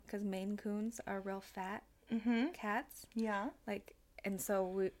because Maine Coons are real fat cats. Yeah. Like, and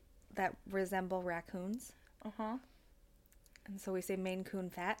so that resemble raccoons. Uh-huh. And so we say Maine Coon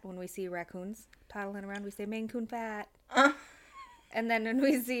fat. When we see raccoons toddling around, we say Maine Coon fat. And then when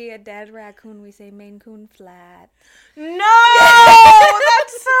we see a dead raccoon, we say Maine Coon flat. No!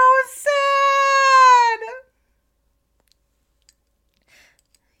 That's so sad!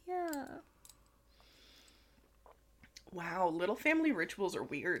 Yeah. Wow, little family rituals are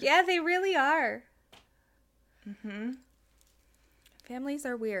weird. Yeah, they really are. Mm-hmm. Families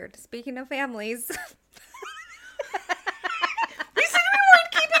are weird. Speaking of families. We said we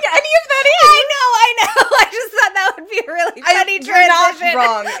weren't keeping any of that in. I know. I just thought that would be a really funny transition. You're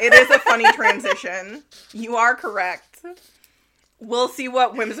not wrong. It is a funny transition. You are correct. We'll see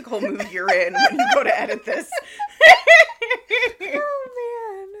what whimsical mood you're in when you go to edit this. Oh,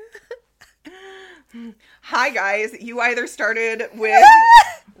 man. Hi, guys. You either started with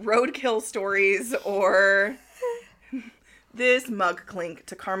roadkill stories or this mug clink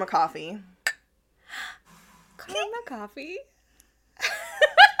to Karma Coffee. Karma Coffee?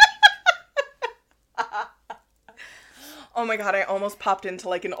 Oh my god, I almost popped into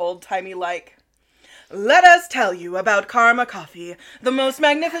like an old-timey let us tell you about Karma Coffee, the most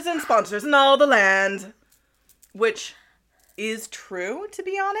magnificent sponsors in all the land. Which is true, to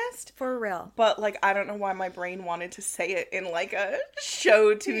be honest. For real. But, I don't know why my brain wanted to say it in, a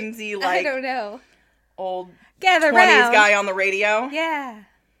show-tunesy, I don't know. Old Gather 20s round. guy on the radio. Yeah.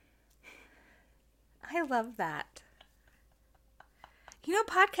 I love that. You know,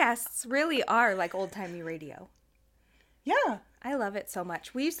 podcasts really are like old-timey radio. Yeah. I love it so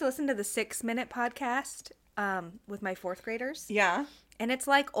much. We used to listen to the 6 Minute podcast with my 4th graders. Yeah. And it's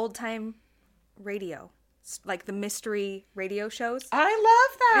like old-time radio. It's like the mystery radio shows. I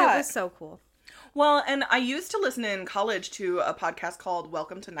love that. It was so cool. Well, and I used to listen in college to a podcast called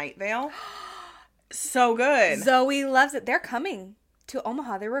Welcome to Night Vale. So good. Zoe loves it. They're coming to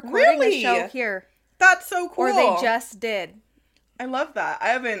Omaha. They're recording Really? a show here. That's so cool. Or they just did. I love that. I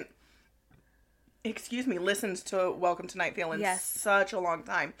haven't, listened to Welcome to Night Vale in such a long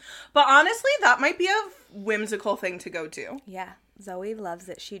time. But honestly, that might be a whimsical thing to go to. Yeah. Zoe loves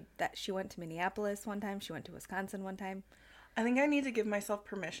it. She went to Minneapolis one time. She went to Wisconsin one time. I think I need to give myself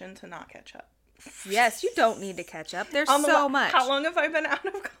permission to not catch up. Yes, you don't need to catch up. There's so much. How long have I been out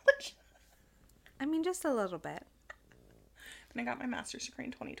of college? I mean, just a little bit. And I got my master's degree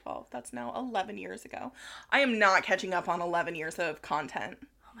in 2012. That's now 11 years ago. I am not catching up on 11 years of content.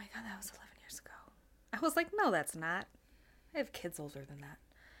 Oh my god, that was 11 years ago. I was like, no, that's not. I have kids older than that.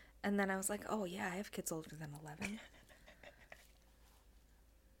 And then I was like, oh yeah, I have kids older than 11.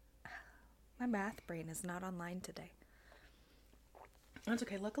 My math brain is not online today. That's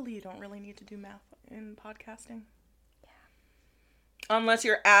okay. Luckily, you don't really need to do math in podcasting. Unless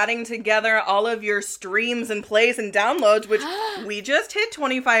you're adding together all of your streams and plays and downloads, which we just hit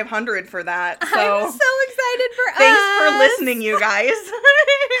 2,500 for that. So I'm so excited for us. Thanks for listening, you guys.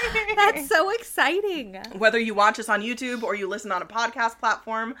 That's so exciting. Whether you watch us on YouTube or you listen on a podcast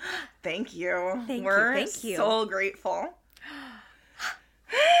platform, thank you. We're so grateful.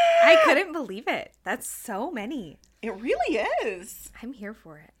 I couldn't believe it. That's so many. It really is. I'm here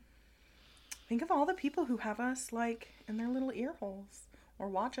for it. Think of all the people who have us, in their little ear holes. Or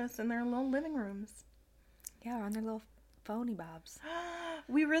watch us in their little living rooms. Yeah, on their little phony bobs.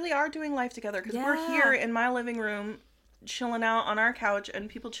 We really are doing life together. Because we're here in my living room, chilling out on our couch. And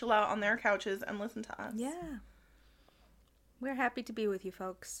people chill out on their couches and listen to us. Yeah. We're happy to be with you,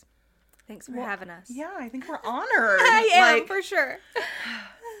 folks. Thanks for having us. Yeah, I think we're honored. I am, for sure.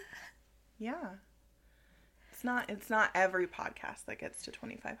 Yeah. It's not every podcast that gets to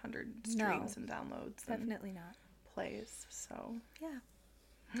 2,500 streams and downloads. Definitely not. Plays, so. Yeah.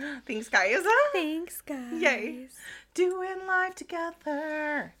 Thanks, guys. Thanks, guys. Yay. Doing life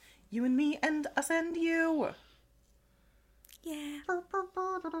together. You and me and us and you. Yeah.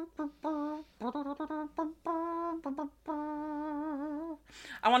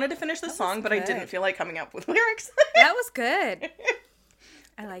 I wanted to finish the song, but I didn't feel like coming up with lyrics. That was good.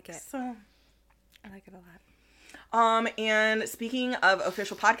 I like it. So, I like it a lot. And speaking of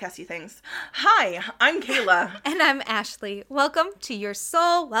official podcasty things, hi, I'm Kayla. And I'm Ashley. Welcome to Your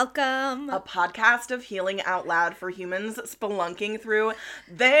Soul Welcome. A podcast of healing out loud for humans spelunking through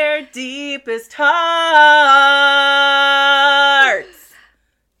their deepest hearts.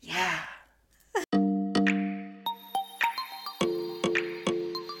 Yeah.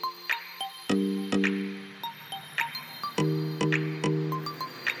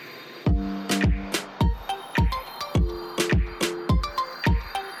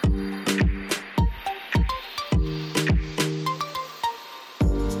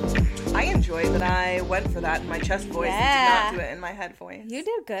 enjoy that I went for that in my chest voice and Yeah. did not do it in my head voice. You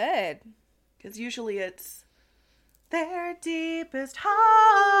did good. Because usually it's their deepest hearts.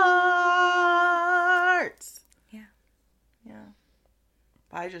 Yeah. Yeah.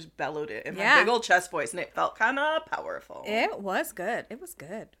 I just bellowed it in my Yeah. big old chest voice, and it felt kind of powerful. It was good. It was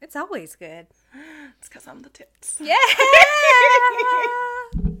good. It's always good. It's because I'm the tits. Yeah.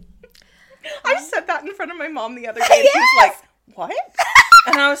 I said that in front of my mom the other day, and she was like, what?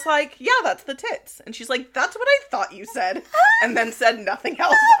 And I was like, yeah, that's the tits. And she's like, that's what I thought you said. And then said nothing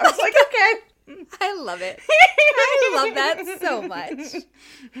else. I was like, okay. I love it. I love that so much.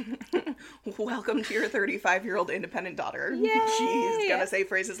 Welcome to your 35-year-old independent daughter. Yay. She's gonna say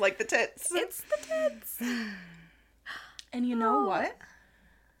phrases like the tits. It's the tits. And you know what?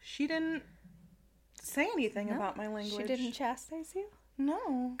 She didn't say anything about my language. She didn't chastise you?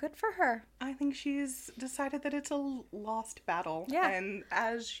 No. Good for her. I think she's decided that it's a lost battle. Yeah. And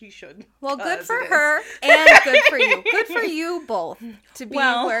as she should. Well, good 'cause for it is. her and good for you. Good for you both to be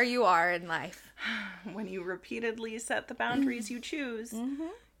Well- where you are in life. When you repeatedly set the boundaries you choose, Mm-hmm.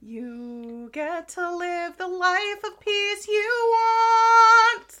 you get to live the life of peace you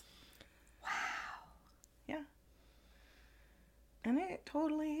want. Wow. Yeah. And it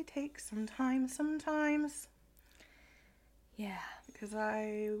totally takes some time sometimes. Yeah. Because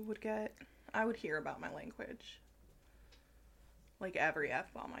I would hear about my language. Like every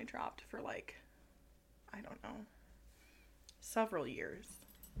F-bomb I dropped for like, I don't know, several years.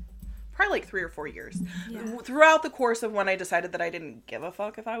 Probably like 3 or 4 years. Yeah. Throughout the course of when I decided that I didn't give a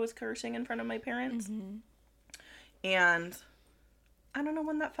fuck if I was cursing in front of my parents. Mm-hmm. And I don't know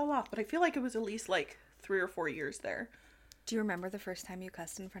when that fell off, but I feel like it was at least like 3 or 4 years there. Do you remember the first time you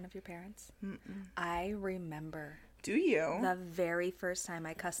cussed in front of your parents? Mm-mm. I remember Do you? the very first time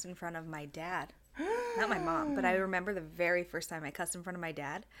I cussed in front of my dad. Not my mom, but I remember the very first time I cussed in front of my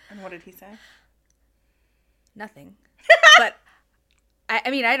dad. And what did he say? Nothing. But, I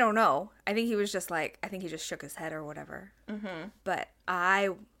mean, I don't know. I think he was just like, I think he just shook his head or whatever. Mm-hmm. But I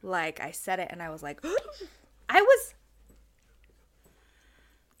said it and I was like, I was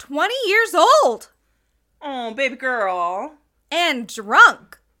 20 years old Oh, baby girl. and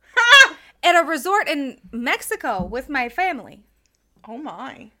drunk at a resort in Mexico with my family. Oh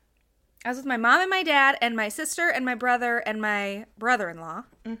my. I was with my mom and my dad and my sister and my brother and my brother-in-law.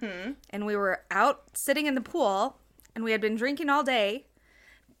 Mm-hmm. And we were out sitting in the pool and we had been drinking all day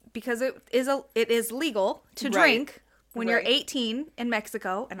because it is legal to Right. drink when you're Right. 18 in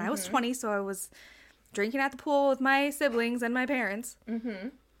Mexico. And I was 20, so I was drinking at the pool with my siblings and my parents. Mm-hmm.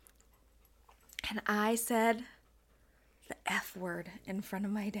 And I said the F word in front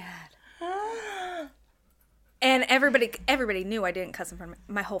of my dad. And everybody knew I didn't cuss in front of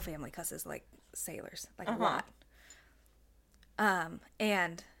my whole family cusses like sailors, like a lot.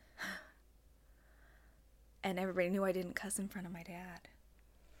 And everybody knew I didn't cuss in front of my dad.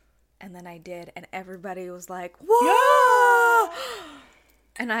 And then I did, and everybody was like, "Whoa!"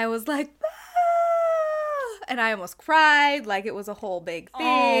 And I was like, "Ah!" And I almost cried, like it was a whole big thing.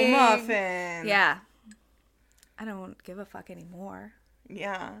 Oh, Muffin. Yeah. I don't give a fuck anymore.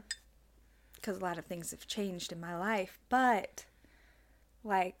 Yeah. Because a lot of things have changed in my life, but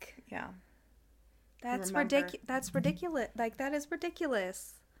like Yeah. that's Remember. ridiculous. That's ridiculous. Like that is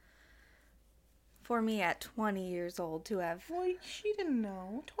ridiculous for me at 20 years old to have. Well, she didn't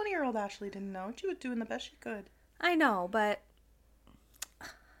know. 20-year-old Ashley didn't know. She was doing the best she could. I know, but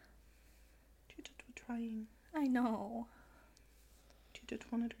She just was trying. I know. She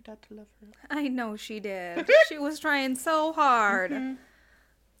just wanted her dad to love her. I know she did. She was trying so hard. Mm-hmm.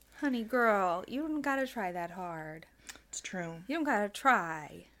 Honey girl, you don't gotta try that hard. It's true. You don't gotta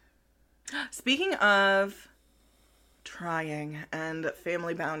try. Speaking of trying and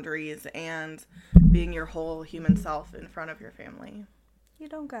family boundaries and being your whole human self in front of your family, You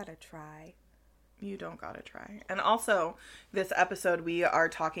don't gotta try. you don't gotta try. And also, this episode we are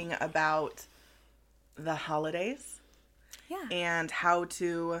talking about the holidays Yeah. and how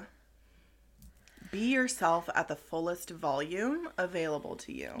to be yourself at the fullest volume available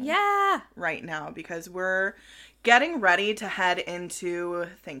to you Yeah. right now, because we're getting ready to head into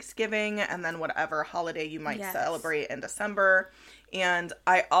Thanksgiving and then whatever holiday you might Yes. celebrate in December. And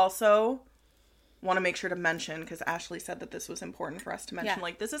I also want to make sure to mention, because Ashley said that this was important for us to mention, Yeah.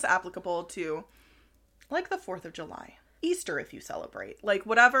 like this is applicable to like the 4th of July, Easter if you celebrate, like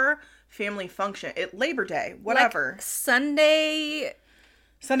whatever family function, Labor Day, whatever. Like Sunday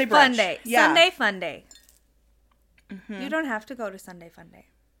Sunday brunch. fun day. Yeah. Sunday fun day. Mm-hmm. You don't have to go to Sunday fun day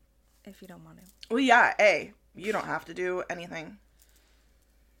if you don't want to. Well, yeah, you don't have to do anything.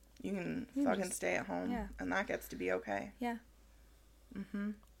 You can fucking just- stay at home, yeah. and that gets to be okay. Yeah.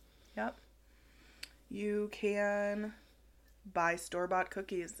 Yep. You can buy store-bought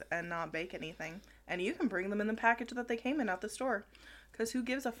cookies and not bake anything. And you can bring them in the package that they came in at the store. Because who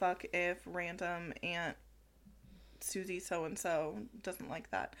gives a fuck if random Aunt Susie so-and-so doesn't like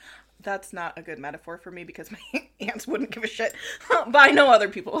that. That's not a good metaphor for me because my aunts wouldn't give a shit. But I know other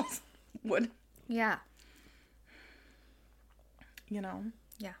people would. Yeah. You know?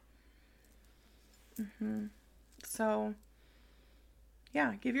 Yeah. So,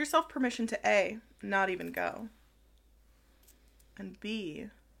 yeah, give yourself permission to A, not even go. And B,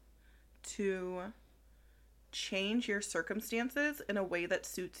 to change your circumstances in a way that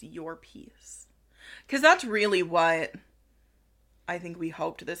suits your peace. Because that's really what I think we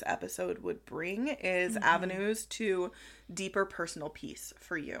hoped this episode would bring is avenues to deeper personal peace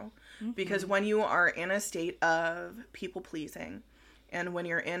for you. Because when you are in a state of people pleasing and when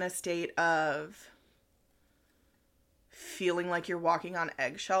you're in a state of feeling like you're walking on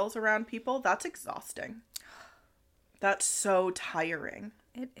eggshells around people, that's exhausting. That's so tiring.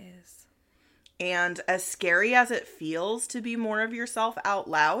 It is. And as scary as it feels to be more of yourself out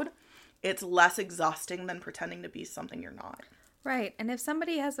loud, it's less exhausting than pretending to be something you're not. Right. And if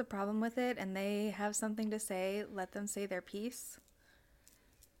somebody has a problem with it and they have something to say, let them say their piece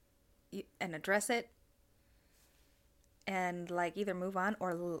and address it and like either move on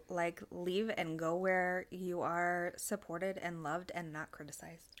or like leave and go where you are supported and loved and not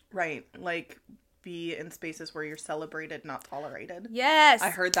criticized. Right. Like be in spaces where you're celebrated, not tolerated. Yes. I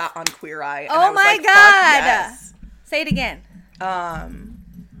heard that on Queer Eye. And oh I was my like, God. Yes. Say it again.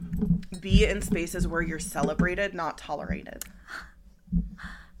 Be in spaces where you're celebrated, not tolerated.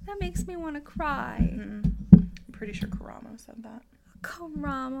 That makes me want to cry. I'm pretty sure Karamo said that.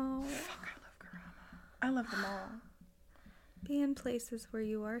 Karamo. Fuck, I love Karamo. I love them all. Be in places where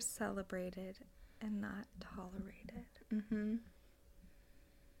you are celebrated and not tolerated. I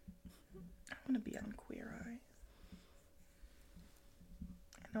want to be on Queer Eye.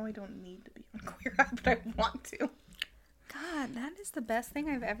 I know I don't need to be on Queer Eye, but I want to. God, that is the best thing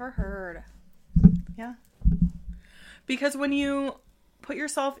I've ever heard. Yeah. Because when you put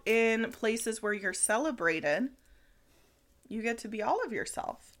yourself in places where you're celebrated, you get to be all of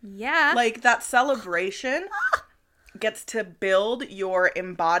yourself. Yeah. Like, that celebration gets to build your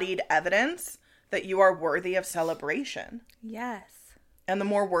embodied evidence that you are worthy of celebration. Yes. And the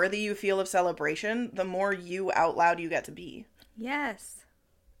more worthy you feel of celebration, the more you out loud you get to be. Yes.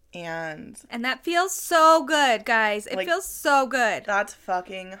 And that feels so good, guys. It like, feels so good. That's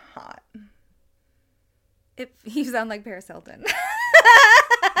fucking hot. You sound like Paris Hilton.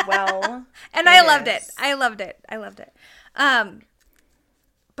 Well, and I loved it. I loved it.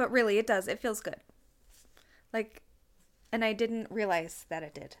 But really, it does. It feels good. Like, and I didn't realize that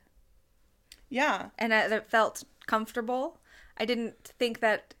it did. Yeah. And it felt comfortable. I didn't think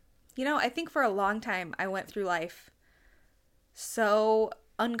that, I think for a long time I went through life so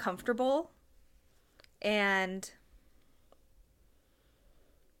uncomfortable and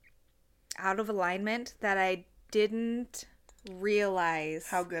out of alignment that I didn't realize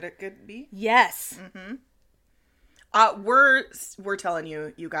how good it could be. Yes. We're telling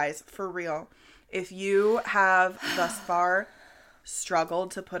you guys, for real, if you have thus far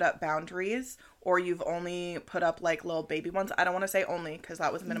struggled to put up boundaries or you've only put up like little baby ones, I don't want to say only because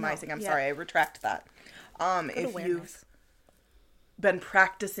that was minimizing. I'm sorry, I retract that. If you've been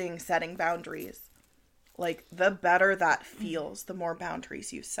practicing setting boundaries, like the better that feels, the more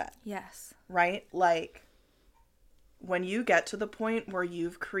boundaries you set. Yes. Right? Like when you get to the point where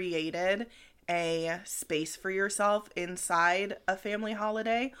you've created a space for yourself inside a family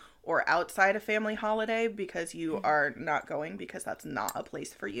holiday or outside a family holiday because you are not going because that's not a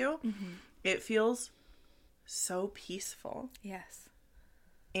place for you, it feels so peaceful. Yes.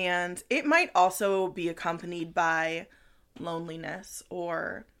 And it might also be accompanied by loneliness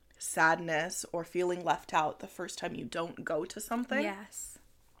or sadness or feeling left out the first time you don't go to something. Yes.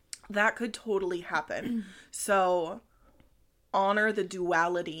 That could totally happen. So honor the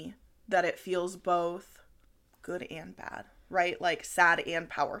duality that it feels both good and bad, right? Like sad and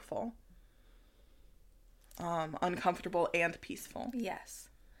powerful. Uncomfortable and peaceful. Yes.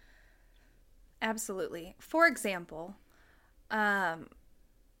 Absolutely. For example,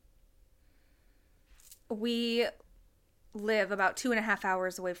 we live about 2.5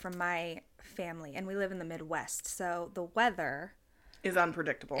 hours away from my family, and we live in the Midwest. So the weather is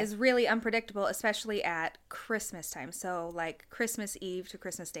unpredictable. Is really unpredictable, especially at Christmas time. So like Christmas Eve to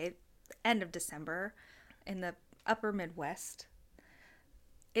Christmas Day, end of December in the upper Midwest.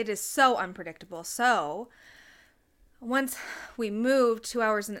 It is so unpredictable. So once we moved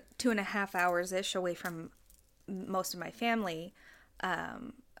 2.5 hours-ish away from most of my family,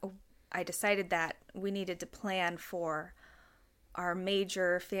 I decided that we needed to plan for our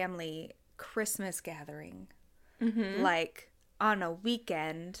major family Christmas gathering, like on a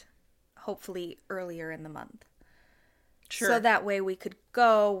weekend, hopefully earlier in the month. Sure. So that way we could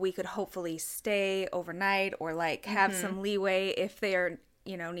go, we could hopefully stay overnight or like have some leeway if there,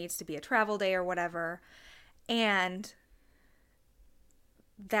 needs to be a travel day or whatever. And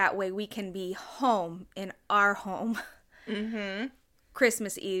that way we can be home in our home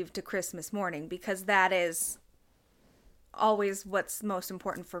Christmas Eve to Christmas morning, because that is always what's most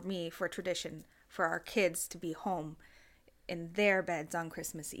important for me, for tradition, for our kids to be home in their beds on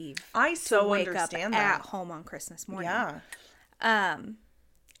Christmas Eve. I so wake understand up that. at home on Christmas morning. Yeah.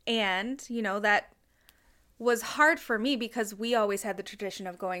 And, that was hard for me because we always had the tradition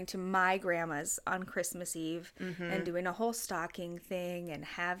of going to my grandma's on Christmas Eve and doing a whole stocking thing and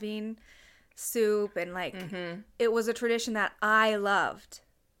having soup and like it was a tradition that I loved.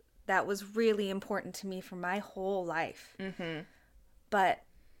 That was really important to me for my whole life. But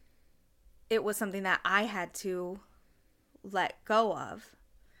it was something that I had to let go of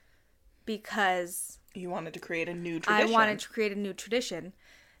because You wanted to create a new tradition. I wanted to create a new tradition.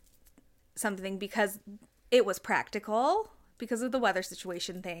 Something because it was practical because of the weather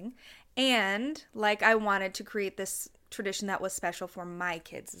situation thing. And like I wanted to create this tradition that was special for my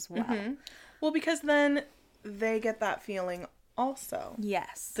kids as well. Well, because then they get that feeling also.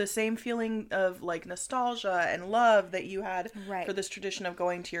 Yes. The same feeling of like nostalgia and love that you had Right. for this tradition of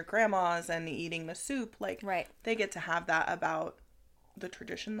going to your grandma's and eating the soup. Like, Right. they get to have that about the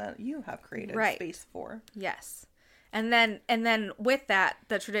tradition that you have created Right. space for. Yes. And then with that,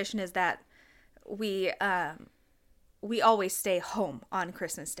 the tradition is that we always stay home on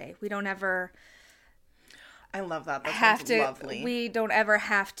Christmas Day. We don't ever I love that. That have sounds to lovely. we don't ever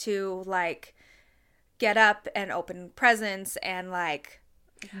have to like get up and open presents and like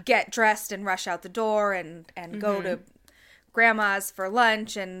get dressed and rush out the door and go to grandma's for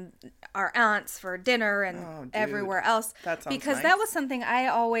lunch and our aunt's for dinner and Oh, dude. everywhere else. That sounds because nice. that was something I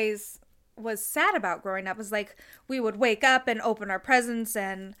always was sad about growing up, was like we would wake up and open our presents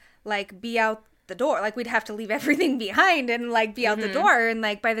and like be out the door. Like we'd have to leave everything behind and like be out the door, and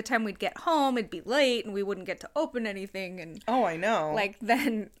like by the time we'd get home it'd be late and we wouldn't get to open anything. And Oh, I know. like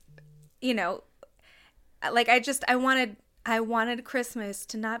then like I wanted Christmas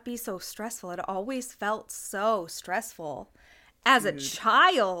to not be so stressful. It always felt so stressful as a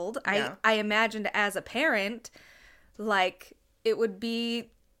child. Yeah. I imagined as a parent like it would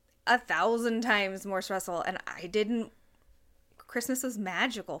be 1,000 times more stressful, and Christmas was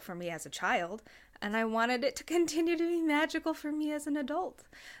magical for me as a child, and I wanted it to continue to be magical for me as an adult.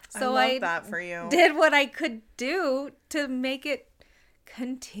 So I love that for you. did what I could do to make it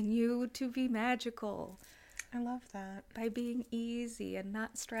continue to be magical I love that. by being easy and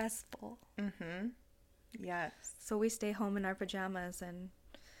not stressful. Yes. So we stay home in our pajamas and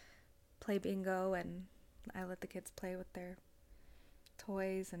play bingo, and I let the kids play with their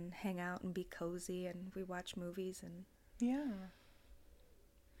toys and hang out and be cozy, and we watch movies. And Yeah.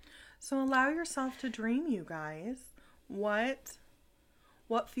 So allow yourself to dream, you guys. What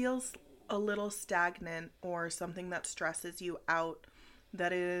feels a little stagnant or something that stresses you out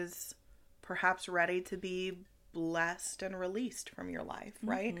that is perhaps ready to be blessed and released from your life,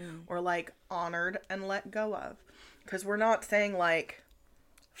 right? Or like honored and let go of. Because we're not saying like,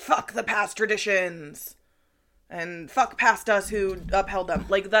 fuck the past traditions and fuck past us who upheld them.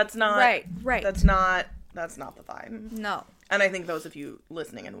 Like that's not Right. That's not the vibe. no. And I think those of you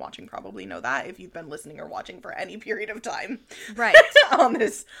listening and watching probably know that if you've been listening or watching for any period of time. Right. on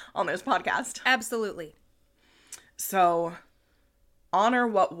this podcast. Absolutely. So honor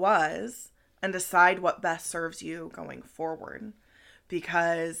what was and decide what best serves you going forward.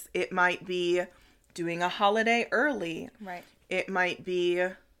 Because it might be doing a holiday early. Right. It might be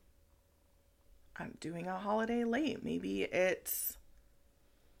I'm doing a holiday late. Maybe it's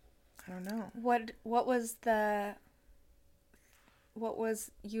I don't know.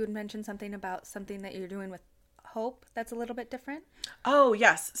 You had mentioned something about something that you're doing with Hope that's a little bit different? Oh,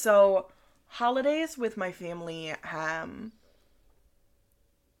 yes. So holidays with my family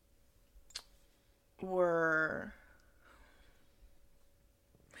were...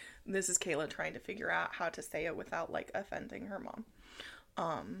 This is Kayla trying to figure out how to say it without, like, offending her mom.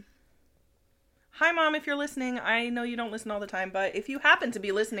 Hi, Mom, if you're listening. I know you don't listen all the time, but if you happen to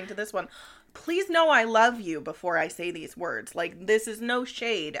be listening to this one, please know I love you before I say these words. Like, this is no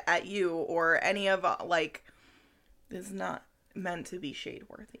shade at you or any of, like, this is not meant to be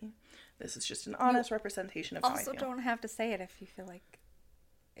shade-worthy. This is just an honest representation of how I feel. Also, don't have to say it if you feel like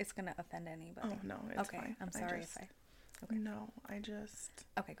it's going to offend anybody. Oh, no, it's okay, fine. I'm sorry if I... Okay. No, I just...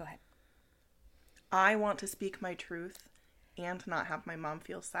 Okay, go ahead. I want to speak my truth and not have my mom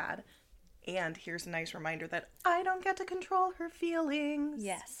feel sad. And here's a nice reminder that I don't get to control her feelings.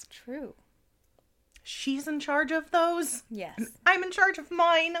 Yes, true. She's in charge of those. Yes. And I'm in charge of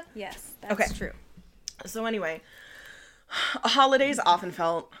mine. Yes, that's Okay. true. So anyway, holidays often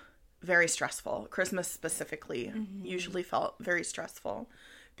felt very stressful. Christmas specifically usually felt very stressful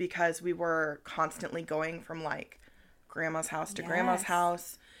because we were constantly going from like grandma's house to grandma's Yes.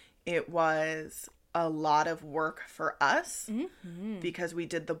 house. It was a lot of work for us because we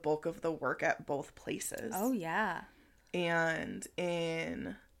did the bulk of the work at both places. Oh, yeah. And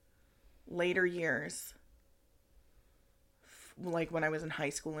in later years, like when I was in high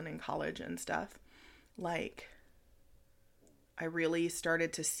school and in college and stuff, like I really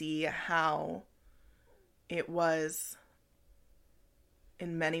started to see how it was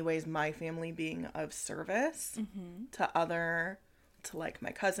in many ways my family being of service to like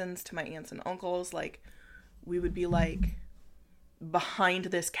my cousins, to my aunts and uncles. Like we would be like behind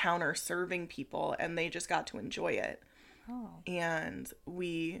this counter serving people and they just got to enjoy it. Oh. And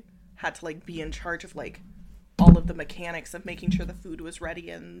we had to like be in charge of like all of the mechanics of making sure the food was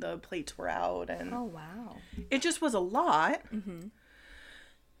ready and the plates were out, and Oh, wow. it just was a lot.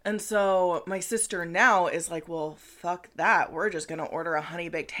 And so my sister now is like, well, fuck that, we're just gonna order a honey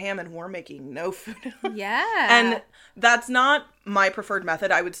baked ham and we're making no food. Yeah. And that's not my preferred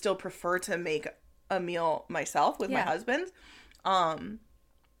method. I would still prefer to make a meal myself with my Yeah. husband.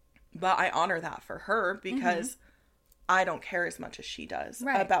 But I honor that for her because I don't care as much as she does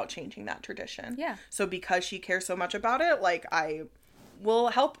Right. about changing that tradition. Yeah. So because she cares so much about it, like I will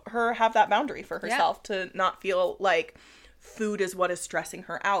help her have that boundary for herself to not feel like food is what is stressing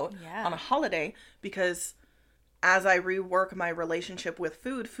her out on a holiday, because as I rework my relationship with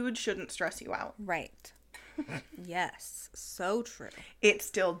food, food shouldn't stress you out. Right. Yes. So true. It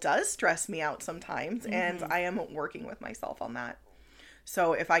still does stress me out sometimes, and I am working with myself on that.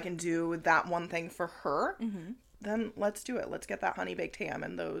 So if I can do that one thing for her, then let's do it. Let's get that honey baked ham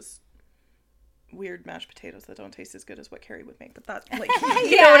and those weird mashed potatoes that don't taste as good as what Carrie would make. But that, like,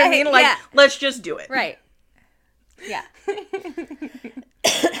 you know what I mean? Like, let's just do it. Right. Yeah.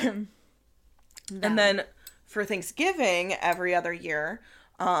 And then for Thanksgiving every other year,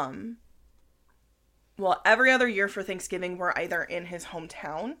 every other year for Thanksgiving, we're either in his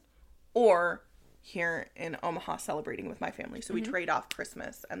hometown or here in Omaha celebrating with my family. So we trade off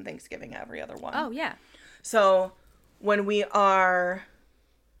Christmas and Thanksgiving every other one. Oh, yeah. So when we are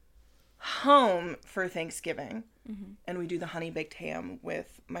home for Thanksgiving and we do the honey baked ham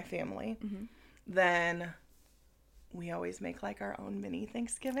with my family, then we always make like our own mini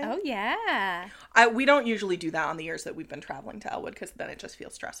Thanksgiving. Oh, yeah. We don't usually do that on the years that we've been traveling to Elwood because then it just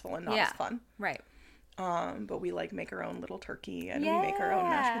feels stressful and not as fun. Right. But we like make our own little turkey and we make our own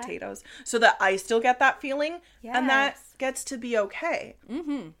mashed potatoes so that I still get that feeling and that gets to be okay.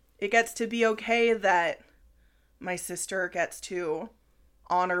 It gets to be okay that my sister gets to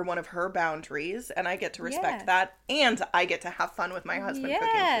honor one of her boundaries and I get to respect that, and I get to have fun with my husband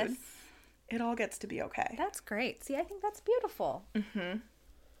cooking food. It all gets to be okay. That's great. See, I think that's beautiful.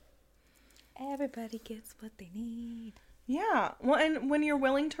 Everybody gets what they need. Yeah. Well, and when you're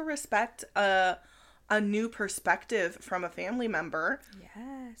willing to respect a new perspective from a family member,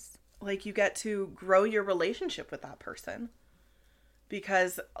 Yes. like you get to grow your relationship with that person,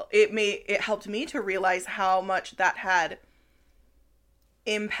 because it helped me to realize how much that had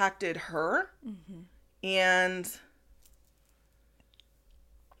impacted her and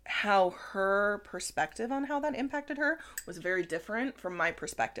how her perspective on how that impacted her was very different from my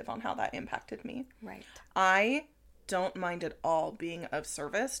perspective on how that impacted me. Right. I don't mind at all being of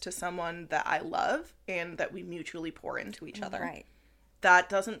service to someone that I love and that we mutually pour into each other. Right. That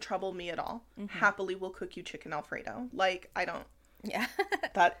doesn't trouble me at all. Happily will cook you chicken Alfredo. Like, I don't. Yeah.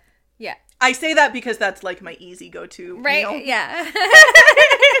 That. Yeah. I say that because that's like my easy go-to Right. meal. Yeah.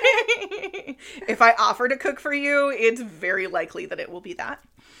 If I offer to cook for you, it's very likely that it will be that.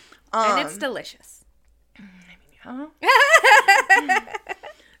 And it's delicious. Yeah.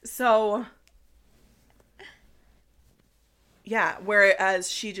 So, yeah, whereas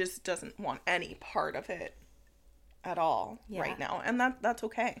she just doesn't want any part of it at all right now. And that's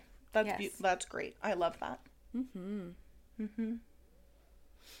okay. That's great. I love that.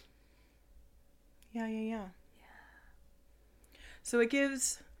 Yeah. So it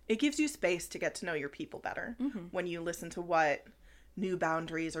gives you space to get to know your people better when you listen to what new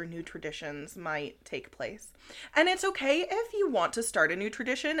boundaries or new traditions might take place. And it's okay if you want to start a new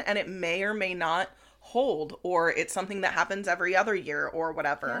tradition and it may or may not hold, or it's something that happens every other year or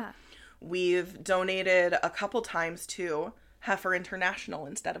whatever. Yeah. We've donated a couple times to Heifer International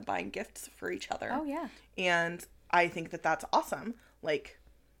instead of buying gifts for each other. Oh, yeah. And I think that that's awesome. Like,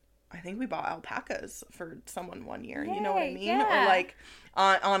 I think we bought alpacas for someone one year. Yay, you know what I mean? yeah. Or like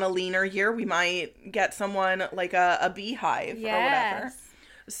on a leaner year, we might get someone like a beehive or whatever.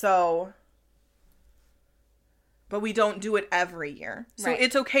 So, but we don't do it every year. So Right.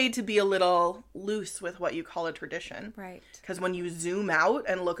 it's okay to be a little loose with what you call a tradition. Right. Because when you zoom out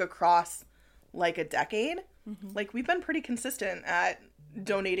and look across like a decade, Mm-hmm. like we've been pretty consistent at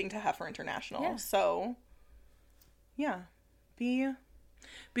donating to Heifer International. Yeah. So, yeah, be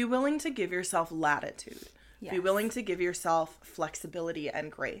willing to give yourself latitude. Yes. Be willing to give yourself flexibility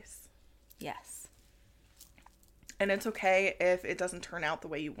and grace. Yes. And it's okay if it doesn't turn out the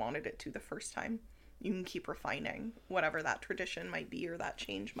way you wanted it to the first time. You can keep refining whatever that tradition might be or that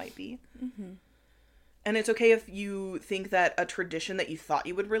change might be. Mm-hmm. And it's okay if you think that a tradition that you thought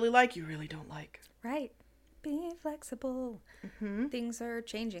you would really like, you really don't like. Right. Be flexible. Mm-hmm. Things are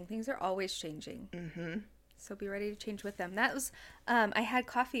changing. Things are always changing. Mm-hmm. So be ready to change with them. That was, I had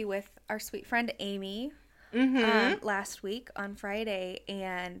coffee with our sweet friend Amy last week on Friday,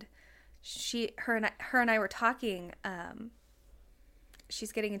 and her and I were talking.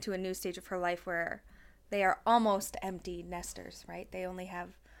 She's getting into a new stage of her life where they are almost empty nesters, right? They only have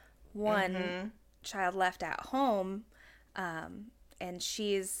one child left at home, and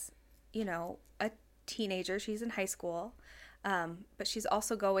she's, a teenager. She's in high school, but she's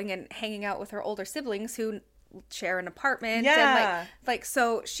also going and hanging out with her older siblings who share an apartment. Yeah. And like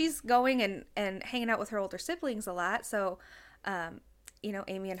so she's going and hanging out with her older siblings a lot. So,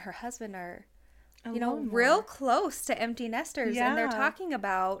 Amy and her husband are, real close to empty nesters. Yeah. And they're talking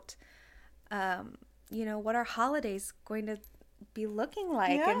about, what our holidays going to be looking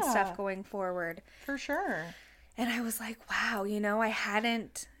like and stuff going forward. For sure. And I was like, wow, I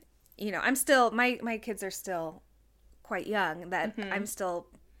hadn't, I'm still, my kids are still quite young, that I'm still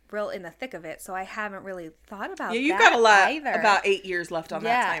real in the thick of it. So I haven't really thought about you've that got a lot, either. about 8 years left on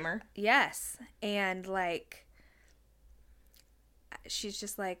that timer. Yes. And like, she's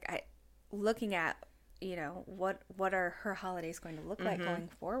just like, looking at, what are her holidays going to look like going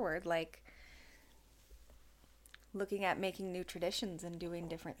forward? Like, looking at making new traditions and doing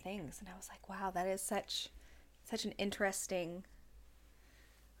different things. And I was like, wow, that is such an interesting,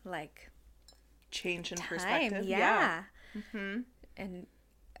 like, change in time. perspective. Yeah.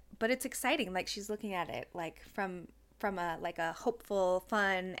 But it's exciting. Like, she's looking at it like from a hopeful,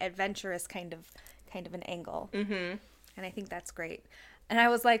 fun, adventurous kind of an angle. And I think that's great. And I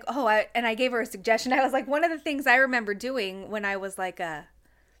was like, I gave her a suggestion. I was like, one of the things I remember doing when I was like a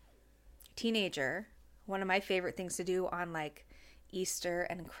teenager, one of my favorite things to do on like Easter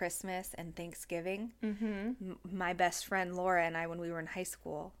and Christmas and Thanksgiving, my best friend Laura and I, when we were in high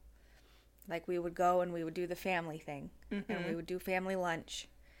school, like we would go and we would do the family thing, and we would do family lunch.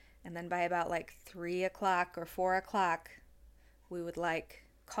 And then by about like 3 o'clock or 4 o'clock, we would like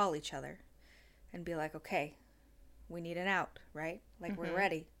call each other and be like, okay, we need an out, right? Like, we're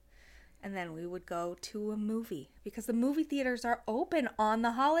ready. And then we would go to a movie because the movie theaters are open on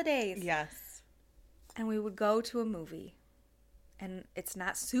the holidays. Yes. And we would go to a movie, and it's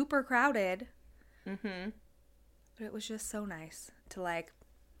not super crowded, but it was just so nice to like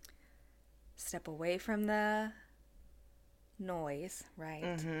step away from the noise,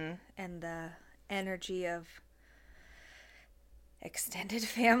 right? And the energy of extended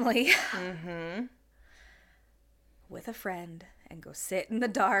family with a friend and go sit in the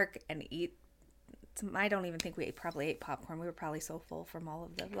dark and eat. I don't even think we probably ate popcorn. We were probably so full from all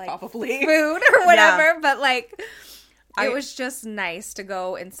of the like Probably. food or whatever. Yeah. But like, it was just nice to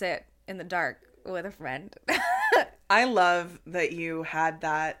go and sit in the dark with a friend. I love that you had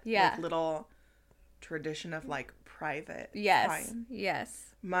that Yeah. like, little tradition of like private Yes. time. Yes.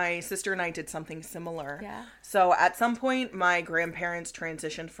 My sister and I did something similar. Yeah. So at some point, my grandparents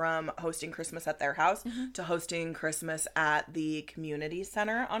transitioned from hosting Christmas at their house to hosting Christmas at the community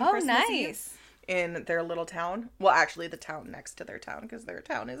center on Christmas Eve nice. in their little town. Well, actually, the town next to their town, because their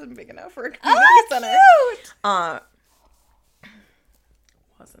town isn't big enough for a community center. Cute.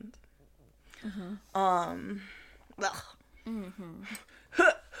 Wasn't.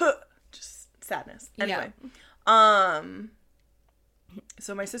 Just sadness. Anyway.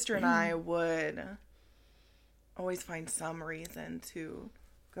 So my sister and I would always find some reason to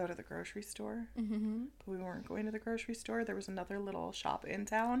go to the grocery store. But we weren't going to the grocery store. There was another little shop in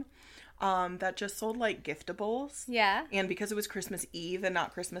town that just sold like giftables. Yeah. And because it was Christmas Eve and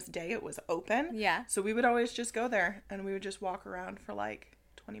not Christmas Day, it was open. Yeah. So we would always just go there and we would just walk around for like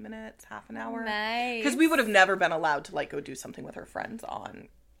 20 minutes, half an hour. Nice. Because we would have never been allowed to like go do something with our friends on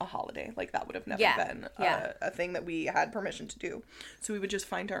a holiday. Like, that would have never Yeah. been Yeah. a thing that we had permission to do. So we would just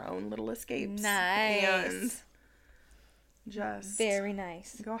find our own little escapes. Nice. And just Very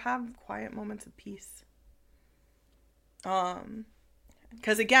nice. go have quiet moments of peace.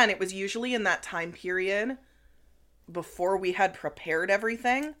 Because again, it was usually in that time period before we had prepared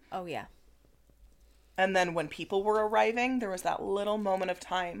everything. Oh, yeah. And then when people were arriving, there was that little moment of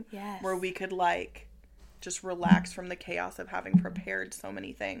time Yes. where we could, like, just relax from the chaos of having prepared so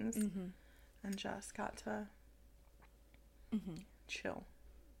many things. Mm-hmm. And just got to chill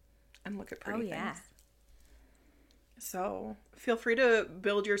and look at pretty yeah. things. So feel free to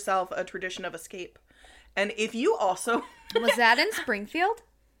build yourself a tradition of escape. And if you also... Was that in Springfield?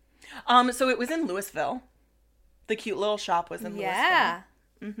 So it was in Louisville. The cute little shop was in Yeah.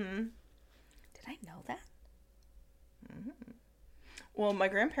 Louisville. Mm-hmm. Did I know that? Well, my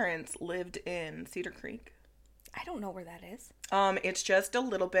grandparents lived in Cedar Creek. I don't know where that is. It's just a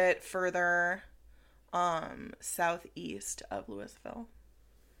little bit further southeast of Louisville.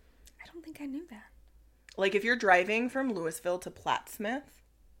 I don't think I knew that. Like, if you're driving from Louisville to Plattsmouth.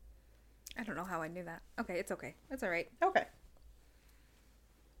 I don't know how I knew that. Okay, it's okay. It's all right. Okay.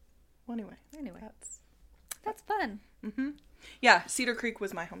 Well, anyway. That's fun. Mm-hmm. Yeah, Cedar Creek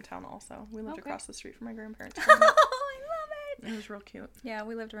was my hometown also. We lived Okay. across the street from my grandparents. Oh, I love it. It was real cute. Yeah,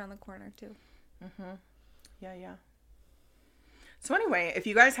 we lived around the corner too. Mm-hmm. Yeah. So anyway, if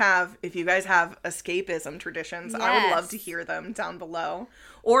you guys have escapism traditions, I would love to hear them down below.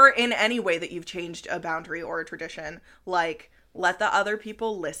 Or in any way that you've changed a boundary or a tradition. Like, let the other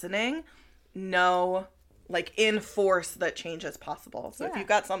people listening know, like, enforce that change is possible. So if you've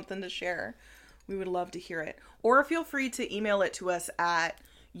got something to share, we would love to hear it. Or feel free to email it to us at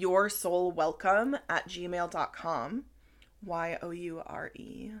yoursoulwelcome@gmail.com.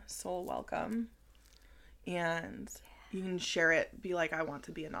 YOURE, soul welcome. And you can share it, be like, I want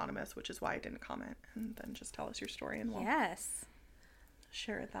to be anonymous, which is why I didn't comment. And then just tell us your story and we'll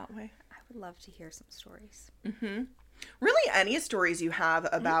share it that way. I would love to hear some stories. Mm-hmm. Really, any stories you have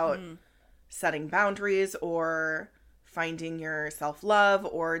about setting boundaries or finding your self-love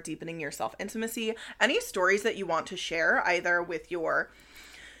or deepening your self-intimacy. Any stories that you want to share, either with your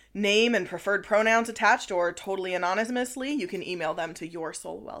name and preferred pronouns attached or totally anonymously, you can email them to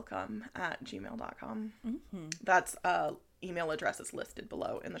yoursoulwelcome@gmail.com. Mm-hmm. That's email address is listed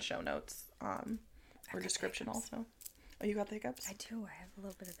below in the show notes or description also. Oh, you got the hiccups? I do. I have a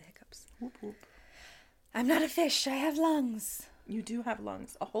little bit of the hiccups. Whoop, whoop. I'm not a fish. I have lungs. You do have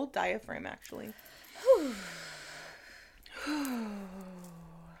lungs. A whole diaphragm, actually.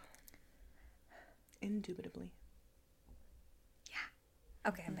 Indubitably.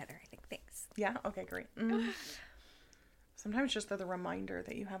 Okay, I'm better, I think. Thanks. Yeah? Okay, great. Sometimes just the reminder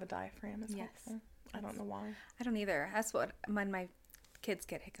that you have a diaphragm is helpful. I don't know why. I don't either. That's what, when my kids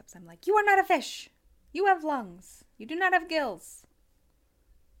get hiccups, I'm like, you are not a fish. You have lungs. You do not have gills.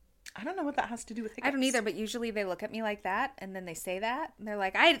 I don't know what that has to do with hiccups. I don't either, but usually they look at me like that, and then they say that, and they're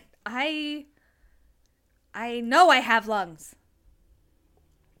like, I know I have lungs.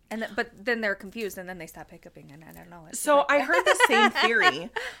 But then they're confused, and then they stop hiccuping, and I don't know. So I heard the same theory,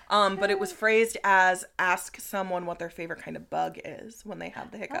 but it was phrased as ask someone what their favorite kind of bug is when they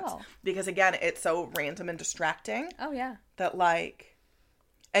have the hiccups. Oh. Because, again, it's so random and distracting. Oh, yeah. That, like,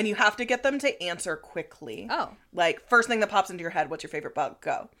 and you have to get them to answer quickly. Oh. Like, first thing that pops into your head, what's your favorite bug?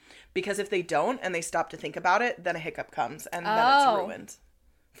 Go. Because if they don't and they stop to think about it, then a hiccup comes, and then it's ruined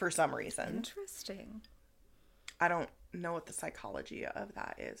for some reason. Interesting. I don't know what the psychology of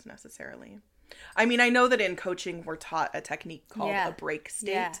that is necessarily. I mean, I know that in coaching we're taught a technique called a break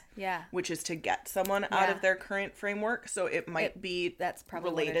state, which is to get someone out of their current framework. So it might be that's probably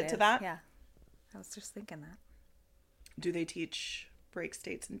related to that. Yeah, I was just thinking that. Do they teach break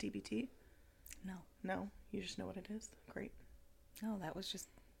states in DBT? No, you just know what it is. Great. No, that was just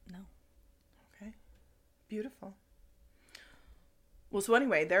no. Okay, beautiful. Well, so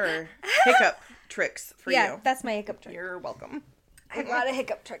anyway, there are hiccup tricks for you. Yeah, that's my hiccup trick. You're welcome. I have a lot of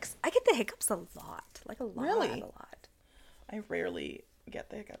hiccup tricks. I get the hiccups a lot. Like a lot. Really? A lot. I rarely get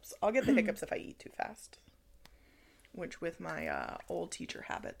the hiccups. I'll get the hiccups if I eat too fast. Which with my old teacher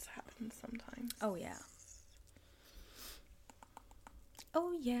habits happens sometimes. Oh, yeah.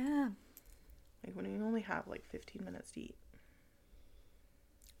 Oh, yeah. Like when you only have like 15 minutes to eat.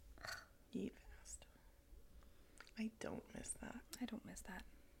 You eat fast. I don't miss that. I don't miss that.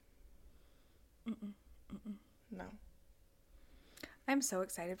 No. I'm so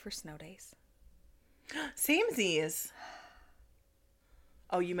excited for snow days. Samesies.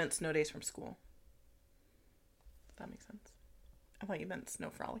 Oh, you meant snow days from school. That makes sense. I thought you meant snow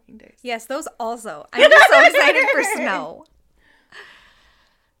frolicking days. Yes, those also. I'm just so excited for snow.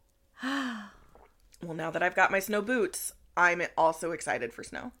 Well, now that I've got my snow boots, I'm also excited for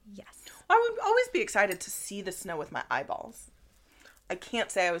snow. Yes. I would always be excited to see the snow with my eyeballs. I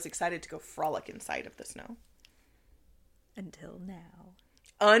can't say I was excited to go frolic inside of the snow. Until now.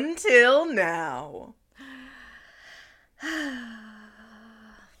 Until now.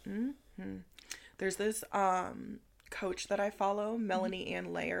 There's this coach that I follow, Melanie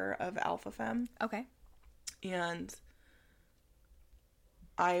Ann Layer of Alpha Femme. Okay. And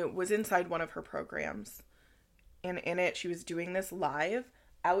I was inside one of her programs. And in it, she was doing this live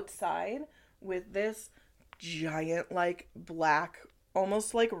outside with this giant, like, black,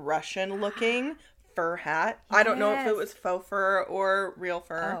 almost like Russian-looking fur hat. Yes. I don't know if it was faux fur or real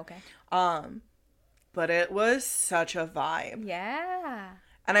fur. Oh, okay. But it was such a vibe. Yeah.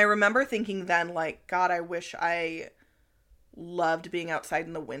 And I remember thinking then, like, God, I wish I loved being outside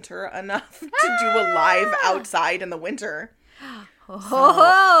in the winter enough to do a live outside in the winter.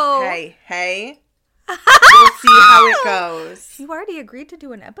 So, hey. We'll see how it goes. You already agreed to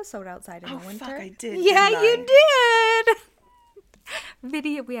do an episode outside in the winter. Fuck, I did. Yeah, you did.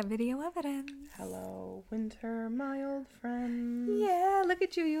 We have video evidence. Hello, winter, my old friend. Yeah, look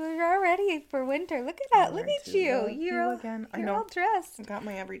at you. You are ready for winter. Look at that. Look at you. You're all dressed. I got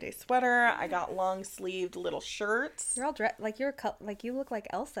my everyday sweater. I got long sleeved little shirts. You're all dressed like you look like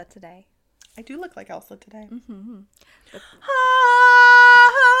Elsa today. I do look like Elsa today. Mm-hmm.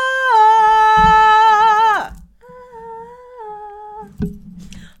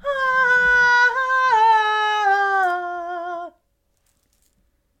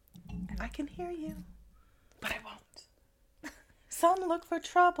 I can hear you, but I won't. Some look for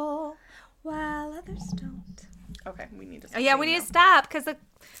trouble while others don't. Okay, we need to stop. Oh, yeah, we need to stop because of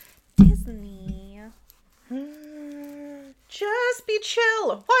Disney. Just be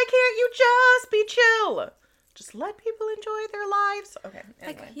chill. Why can't you just be chill? Just let people enjoy their lives. Okay,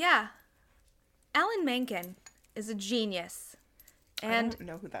 anyway. Yeah. Alan Menken is a genius. And I don't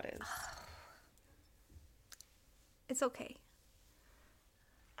know who that is. It's okay.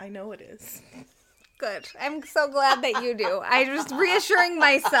 I know it is. Good. I'm so glad that you do. I was reassuring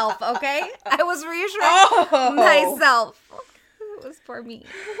myself, okay? I was reassuring myself. It was for me.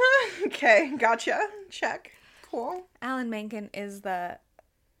 Okay, gotcha. Check. Cool. Alan Menken is the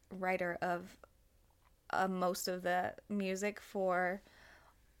writer of most of the music for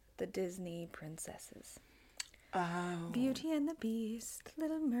the Disney princesses. Oh. Beauty and the Beast,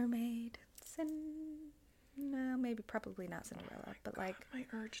 Little Mermaid, probably not Cinderella, but God, like my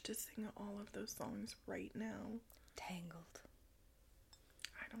urge to sing all of those songs right now. Tangled.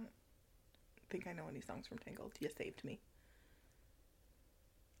 I don't think I know any songs from Tangled. You saved me.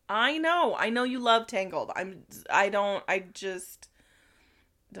 I know you love Tangled. I just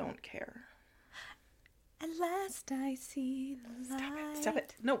don't care. At last I see the light. Stop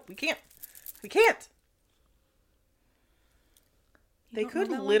it. No, we can't. They could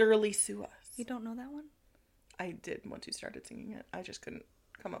literally sue us. You don't know that one? I did once you started singing it. I just couldn't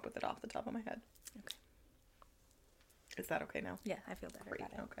come up with it off the top of my head. Okay. Is that okay now? Yeah, I feel better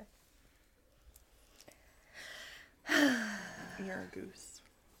about it. Okay. You're a goose.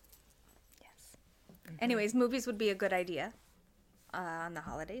 Yes. Mm-hmm. Anyways, movies would be a good idea on the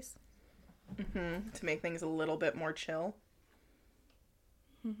holidays. Mm-hmm. To make things a little bit more chill.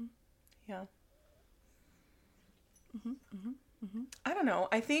 Mm-hmm. Yeah. Mm-hmm. Mm-hmm. Mm-hmm. I don't know.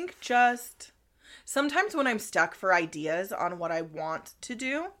 I think just sometimes when I'm stuck for ideas on what I want to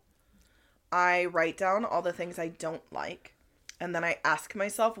do, I write down all the things I don't like. And then I ask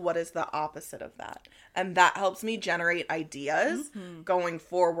myself, what is the opposite of that? And that helps me generate ideas going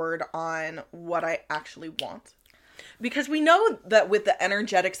forward on what I actually want. Because we know that with the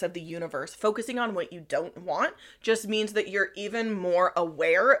energetics of the universe, focusing on what you don't want just means that you're even more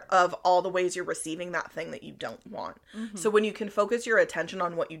aware of all the ways you're receiving that thing that you don't want. Mm-hmm. So when you can focus your attention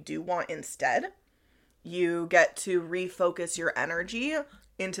on what you do want instead, you get to refocus your energy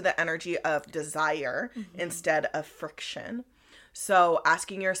into the energy of desire instead of friction. So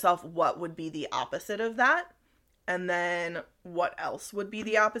asking yourself what would be the opposite of that, and then what else would be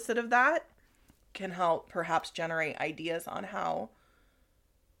the opposite of that, can help perhaps generate ideas on how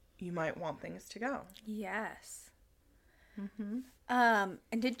you might want things to go. Yes. Mm-hmm.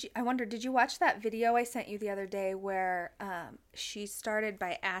 And did you watch that video I sent you the other day where she started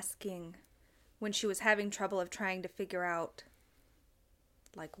by asking, when she was having trouble of trying to figure out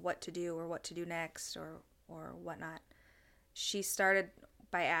like what to do or what to do next or whatnot, she started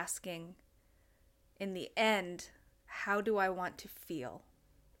by asking, in the end, how do I want to feel?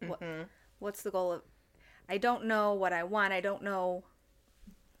 What's the goal of... I don't know what I want. I don't know,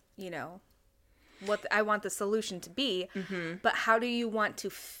 what I want the solution to be, but how do you want to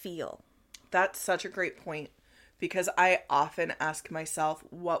feel? That's such a great point, because I often ask myself,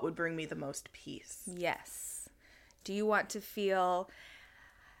 what would bring me the most peace? Yes. Do you want to feel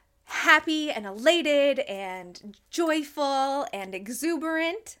happy and elated and joyful and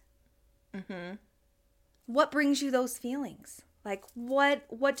exuberant? What brings you those feelings? Like,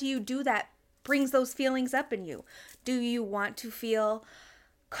 what do you do that brings those feelings up in you? Do you want to feel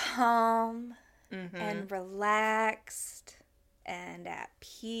calm and relaxed and at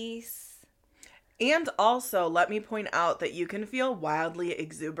peace? And also, let me point out that you can feel wildly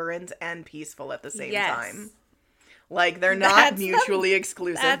exuberant and peaceful at the same time. Like, they're not mutually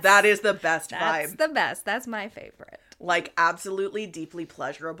exclusive. That is the best vibe. That's the best. That's my favorite. Like, absolutely deeply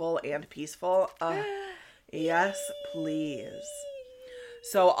pleasurable and peaceful. Yes, please.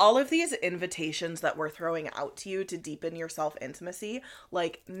 So all of these invitations that we're throwing out to you to deepen your self-intimacy,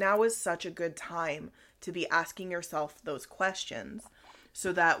 like, now is such a good time to be asking yourself those questions,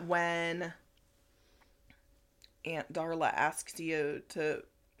 so that when Aunt Darla asks you to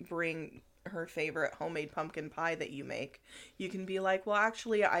bring her favorite homemade pumpkin pie that you make, you can be like, well,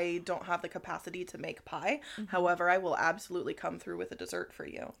 actually, I don't have the capacity to make pie. However, I will absolutely come through with a dessert for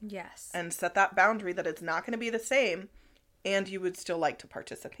you. Yes. And set that boundary that it's not going to be the same, and you would still like to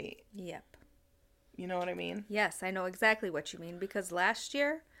participate. Yep. You know what I mean? Yes, I know exactly what you mean, because last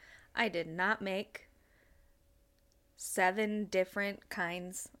year I did not make 7 different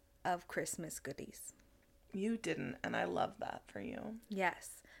kinds of Christmas goodies. You didn't, and I love that for you.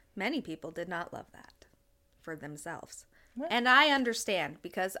 Yes. Many people did not love that for themselves. What? And I understand,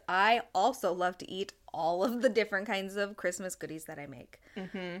 because I also love to eat all of the different kinds of Christmas goodies that I make.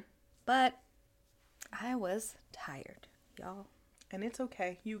 But I was tired, y'all. And it's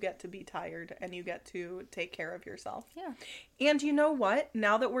okay. You get to be tired, and you get to take care of yourself. Yeah. And you know what?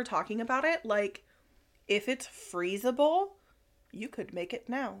 Now that we're talking about it, like, if it's freezable, you could make it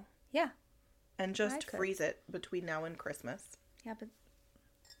now. Yeah. And I just could. freeze it between now and Christmas. Yeah, but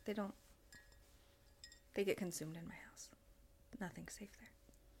they get consumed in my house. Nothing's safe there.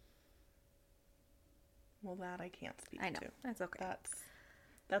 Well, that I can't speak I know. to. That's okay.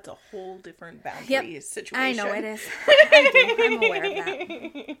 That's a whole different boundary situation. I know it is. I do. I'm aware of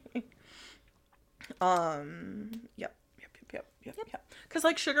that. Yep. Because,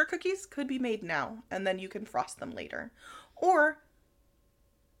 like, sugar cookies could be made now, and then you can frost them later. Or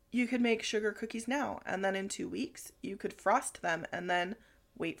you could make sugar cookies now, and then in 2 weeks, you could frost them, and then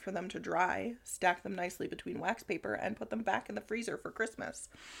wait for them to dry, stack them nicely between wax paper, and put them back in the freezer for Christmas.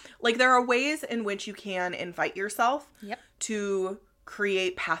 Like, there are ways in which you can invite yourself to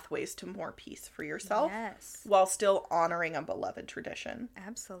create pathways to more peace for yourself, while still honoring a beloved tradition.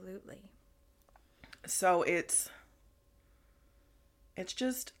 Absolutely. So it's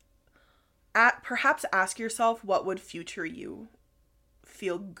just, perhaps ask yourself, what would future you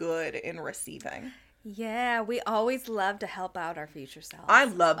feel good in receiving? Yeah, we always love to help out our future selves. I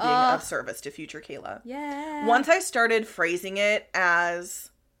love being of service to future Kayla. Yeah. Once I started phrasing it as,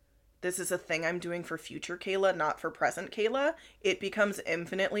 this is a thing I'm doing for future Kayla, not for present Kayla, it becomes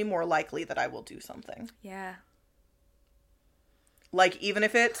infinitely more likely that I will do something. Yeah. Like, even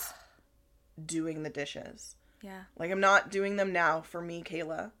if it's doing the dishes. Yeah. Like, I'm not doing them now for me,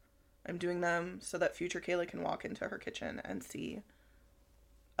 Kayla. I'm doing them so that future Kayla can walk into her kitchen and see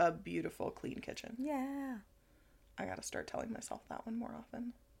a beautiful, clean kitchen. Yeah. I gotta start telling myself that one more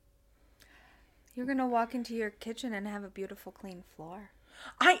often. You're gonna walk into your kitchen and have a beautiful, clean floor.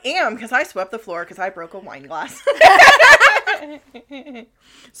 I am, because I swept the floor because I broke a wine glass.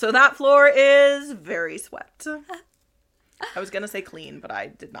 So that floor is very swept. I was gonna say clean, but I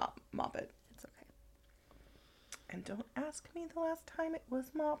did not mop it. It's okay. And don't ask me the last time it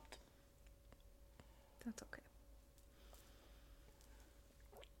was mopped. That's okay.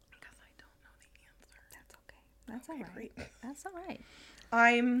 Because I don't know the answer. That's okay. That's all right. Great. That's all right.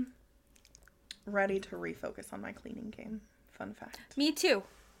 I'm ready to refocus on my cleaning game. Fun fact. Me too.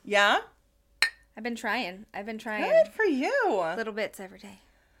 Yeah? I've been trying. Good for you. Little bits every day.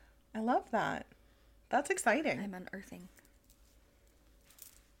 I love that. That's exciting. I'm unearthing.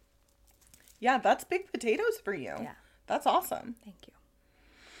 Yeah, that's big potatoes for you. Yeah. That's awesome. Thank you.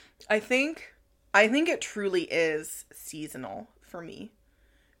 I think it truly is seasonal for me,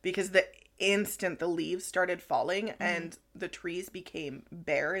 because the instant the leaves started falling and the trees became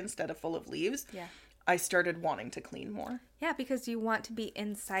bare instead of full of leaves, I started wanting to clean more. Yeah, because you want to be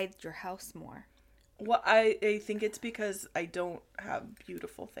inside your house more. Well, I think it's because I don't have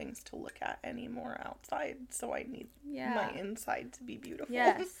beautiful things to look at anymore outside, so I need my inside to be beautiful.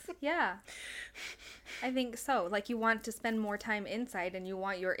 Yes, yeah. I think so. Like, you want to spend more time inside, and you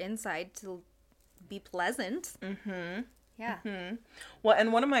want your inside to be pleasant. Mm-hmm. Yeah. Mm-hmm. Well,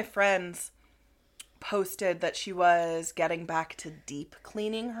 and one of my friends posted that she was getting back to deep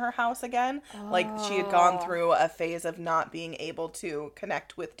cleaning her house again. Oh. Like, she had gone through a phase of not being able to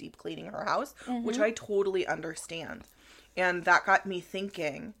connect with deep cleaning her house, which I totally understand. And that got me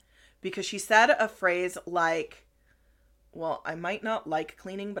thinking, because she said a phrase like, well, I might not like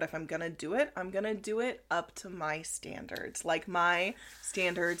cleaning, but if I'm going to do it, I'm going to do it up to my standards. Like, my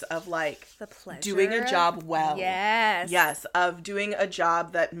standards of, like, the pleasure. Doing a job well. Yes. Yes, of doing a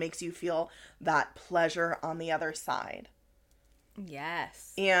job that makes you feel that pleasure on the other side.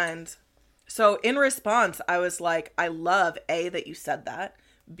 Yes. And so in response, I was like, I love, A, that you said that.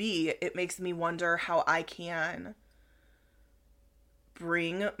 B, it makes me wonder how I can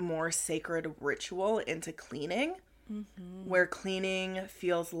bring more sacred ritual into cleaning. Mm-hmm. Where cleaning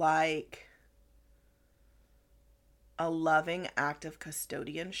feels like a loving act of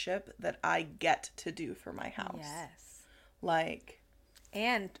custodianship that I get to do for my house. Yes. Like.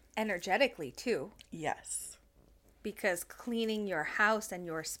 And energetically, too. Yes. Because cleaning your house and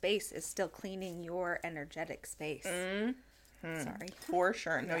your space is still cleaning your energetic space. Mm-hmm. Sorry. For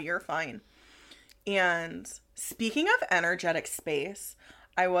sure. No, you're fine. And speaking of energetic space,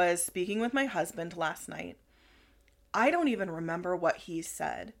 I was speaking with my husband last night. I don't even remember what he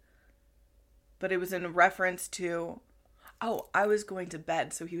said, but it was in reference to, I was going to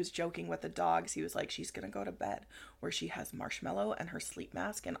bed. So he was joking with the dogs. He was like, she's going to go to bed where she has Marshmallow and her sleep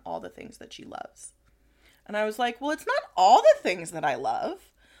mask and all the things that she loves. And I was like, well, it's not all the things that I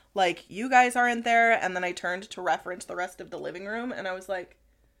love. Like, you guys aren't there. And then I turned to reference the rest of the living room and I was like,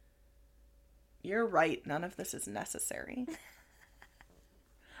 you're right. None of this is necessary.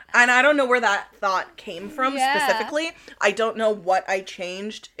 And I don't know where that thought came from specifically. I don't know what I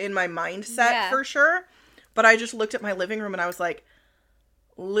changed in my mindset for sure. But I just looked at my living room and I was like,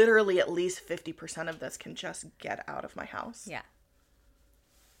 literally at least 50% of this can just get out of my house. Yeah.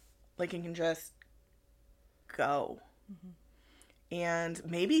 Like, it can just go. Mm-hmm. And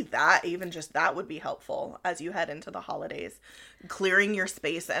maybe that, even just that would be helpful as you head into the holidays. Clearing your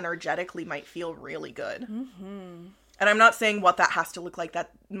space energetically might feel really good. Mm-hmm. And I'm not saying what that has to look like. That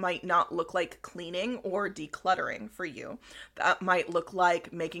might not look like cleaning or decluttering for you. That might look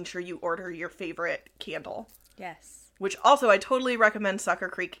like making sure you order your favorite candle. Yes. Which also, I totally recommend Sucker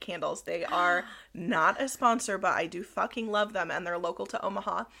Creek candles. They are not a sponsor, but I do fucking love them. And they're local to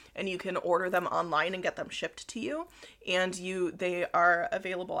Omaha. And you can order them online and get them shipped to you. And they are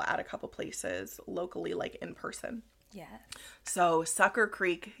available at a couple places locally, like in person. Yes. So Sucker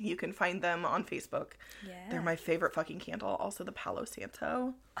Creek, you can find them on Facebook. Yeah. They're my favorite fucking candle. Also the Palo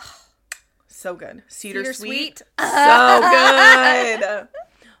Santo. Oh, so good. Cedar Sweet. So good.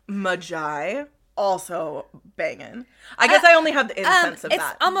 Magi. Also banging. I guess I only have the incense of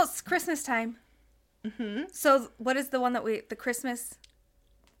that. It's almost Christmas time. Mm-hmm. So what is the one that the Christmas,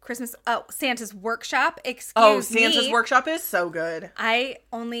 Santa's Workshop. Excuse me. Santa's Workshop is so good. I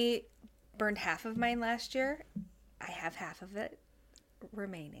only burned half of mine last year. I have half of it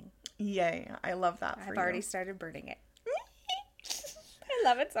remaining. Yay. I love that for you. I've already started burning it. I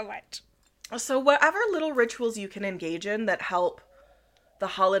love it so much. So whatever little rituals you can engage in that help the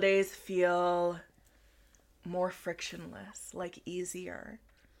holidays feel more frictionless, like easier,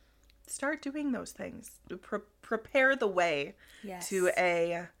 start doing those things. Prepare the way to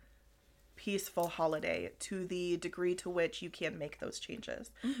a peaceful holiday to the degree to which you can make those changes.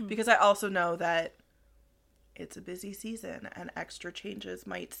 Mm-hmm. Because I also know that it's a busy season and extra changes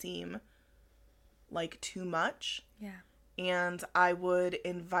might seem like too much. Yeah. And I would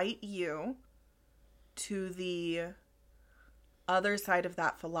invite you to the other side of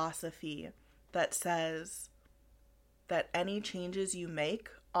that philosophy that says that any changes you make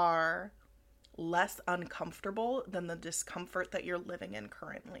are less uncomfortable than the discomfort that you're living in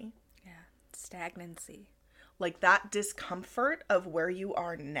currently. Yeah. Stagnancy. Like, that discomfort of where you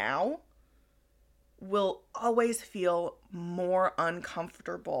are now will always feel more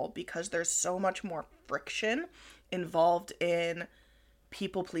uncomfortable because there's so much more friction involved in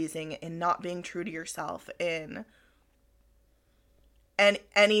people pleasing, in not being true to yourself, in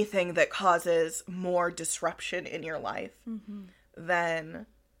anything that causes more disruption in your life than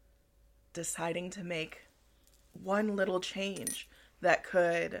deciding to make one little change that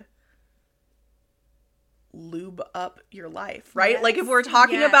could lube up your life, right? Yes. Like, if we're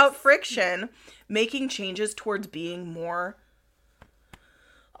talking about friction, making changes towards being more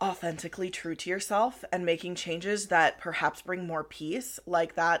authentically true to yourself and making changes that perhaps bring more peace,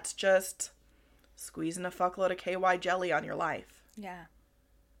 like, that's just squeezing a fuckload of KY jelly on your life. Yeah.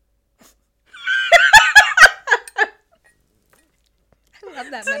 I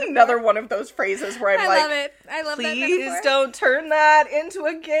love that It's metaphor. another one of those phrases where I'm I like, love it. I love that please metaphor. don't turn that into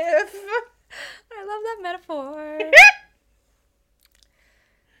a gif. I love that metaphor.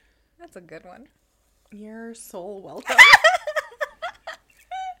 That's a good one. You're so welcome.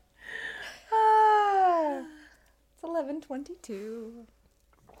 Ah. It's 11:22.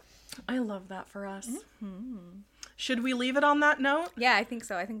 I love that for us. Should we leave it on that note? Yeah, I think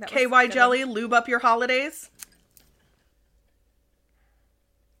so. I think that was KY good. Jelly, lube up your holidays.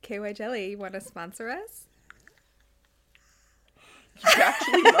 KY Jelly, you want to sponsor us? You'd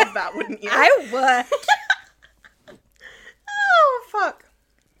actually love that, wouldn't you? I would. Oh, fuck.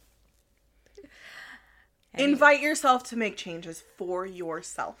 Anyway. Invite yourself to make changes for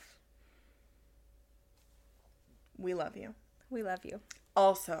yourself. We love you. We love you.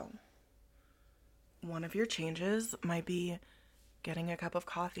 Also, one of your changes might be getting a cup of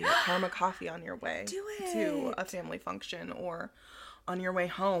coffee at Karma Coffee on your way Do to it. a family function, or on your way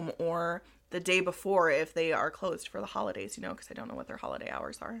home, or the day before if they are closed for the holidays, because I don't know what their holiday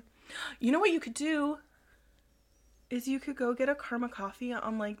hours are. You know what you could do is you could go get a Karma Coffee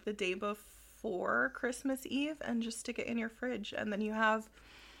on like the day before Christmas Eve and just stick it in your fridge, and then you have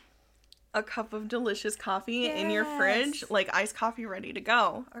a cup of delicious coffee in your fridge, like iced coffee ready to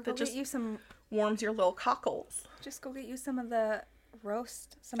go. Or that go just get you some. warms your little cockles. Just go get you some of the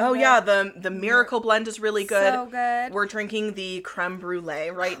roast. Oh yeah, the Miracle Blend is really good. So good. We're drinking the creme brulee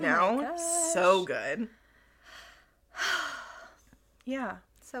right Oh my now. gosh. So good. Yeah.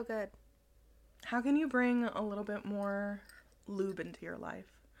 So good. How can you bring a little bit more lube into your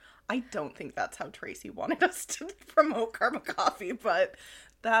life? I don't think that's how Tracy wanted us to promote Karma Coffee, but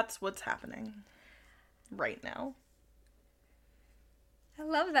that's what's happening right now. I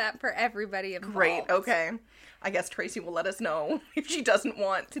love that for everybody involved. Great, okay. I guess Tracy will let us know if she doesn't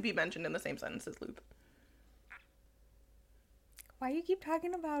want to be mentioned in the same sentence as lube. Why you keep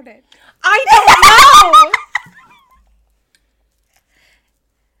talking about it? I don't know!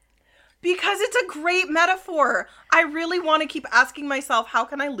 Because it's a great metaphor. I really want to keep asking myself, how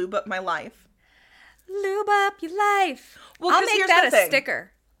can I lube up my life? Lube up your life. Well, I'll 'cause make here's that the a thing.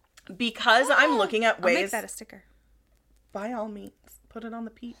 sticker. Because I'm looking at I'll make ways. that a sticker. By all means, put it on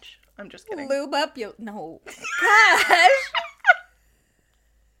the peach. I'm just kidding. Lube up your... No. Gosh.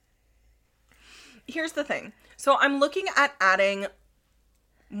 Here's the thing. So I'm looking at adding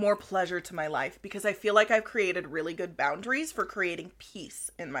more pleasure to my life because I feel like I've created really good boundaries for creating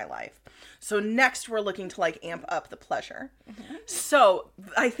peace in my life. So next we're looking to like amp up the pleasure. Mm-hmm. So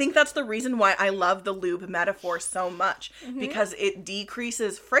I think that's the reason why I love the lube metaphor so much, because it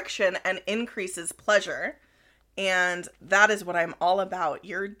decreases friction and increases pleasure. And that is what I'm all about.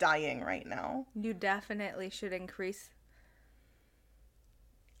 You're dying right now. You definitely should increase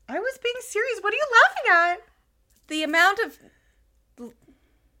I was being serious. What are you laughing at? the amount of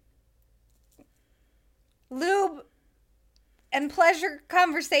lube and pleasure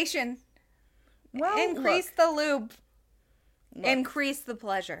conversation. Well, Increase look. the lube. Look. Increase the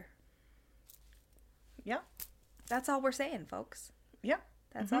pleasure. Yeah. That's all we're saying, folks. Yeah.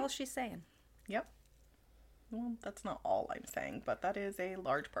 That's all she's saying. Yep. Well, that's not all I'm saying, but that is a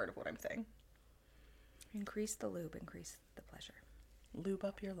large part of what I'm saying. Increase the lube. Increase the pleasure. Lube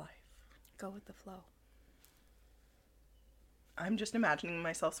up your life. Go with the flow. I'm just imagining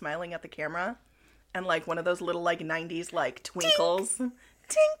myself smiling at the camera and like one of those little like 90s like twinkles.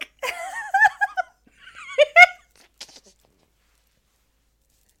 Tink.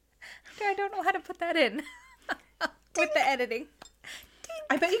 I don't know how to put that in with the editing.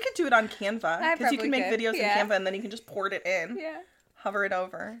 I bet you could do it on Canva, I because you can make probably could, videos yeah. in Canva and then you can just port it in. Yeah. Hover it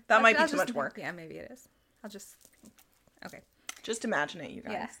over. That might be too much work. Yeah, maybe it is. I'll just... Okay. Just imagine it, you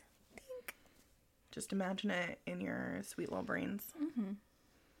guys. Yeah. Just imagine it in your sweet little brains. Mm-hmm.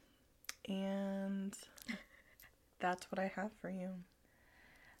 And that's what I have for you.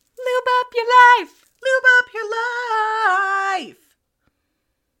 Lube up your life! Lube up your life!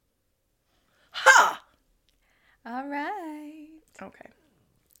 Ha! All right. Okay.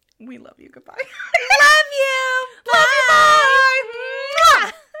 We love you. Goodbye. Love you! Love you. Bye!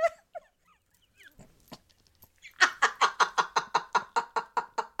 Mwah!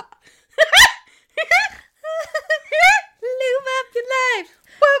 Lube up your life!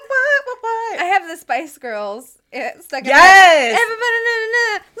 What? I have the Spice Girls stuck in Yes! Everybody,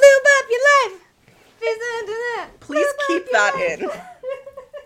 lube up your life! Please keep that in.